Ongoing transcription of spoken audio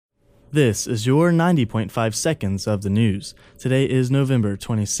This is your 90.5 seconds of the news. Today is November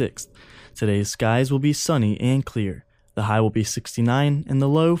 26th. Today's skies will be sunny and clear. The high will be 69 and the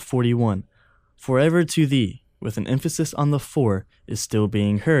low 41. Forever to Thee, with an emphasis on the 4, is still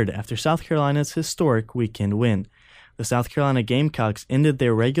being heard after South Carolina's historic weekend win. The South Carolina Gamecocks ended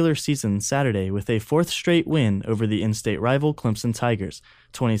their regular season Saturday with a 4th straight win over the in-state rival Clemson Tigers,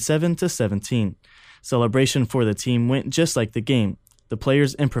 27-17. Celebration for the team went just like the game. The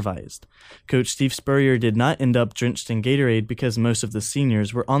players improvised. Coach Steve Spurrier did not end up drenched in Gatorade because most of the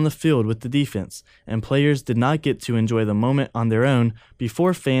seniors were on the field with the defense, and players did not get to enjoy the moment on their own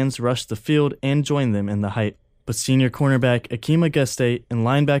before fans rushed the field and joined them in the hype. But senior cornerback Akeem Auguste and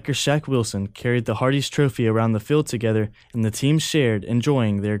linebacker Shaq Wilson carried the Hardee's Trophy around the field together, and the team shared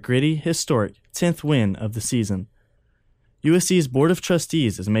enjoying their gritty, historic 10th win of the season. USC's Board of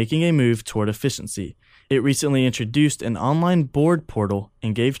Trustees is making a move toward efficiency. It recently introduced an online board portal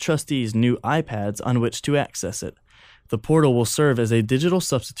and gave trustees new iPads on which to access it. The portal will serve as a digital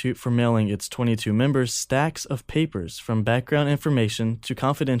substitute for mailing its 22 members stacks of papers from background information to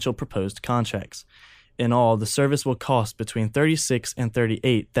confidential proposed contracts. In all, the service will cost between $36,000 and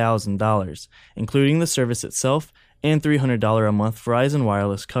 $38,000, including the service itself and $300 a month Verizon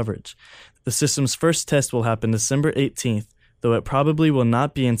wireless coverage. The system's first test will happen December 18th, though it probably will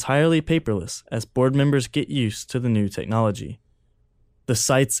not be entirely paperless as board members get used to the new technology. The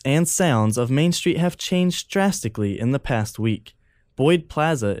sights and sounds of Main Street have changed drastically in the past week. Boyd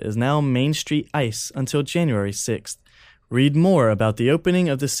Plaza is now Main Street Ice until January 6th. Read more about the opening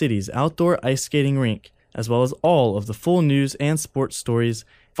of the city's outdoor ice skating rink, as well as all of the full news and sports stories.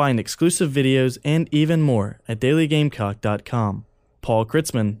 Find exclusive videos and even more at dailygamecock.com. Paul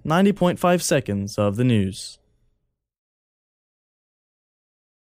Kritzman, 90.5 seconds of the news.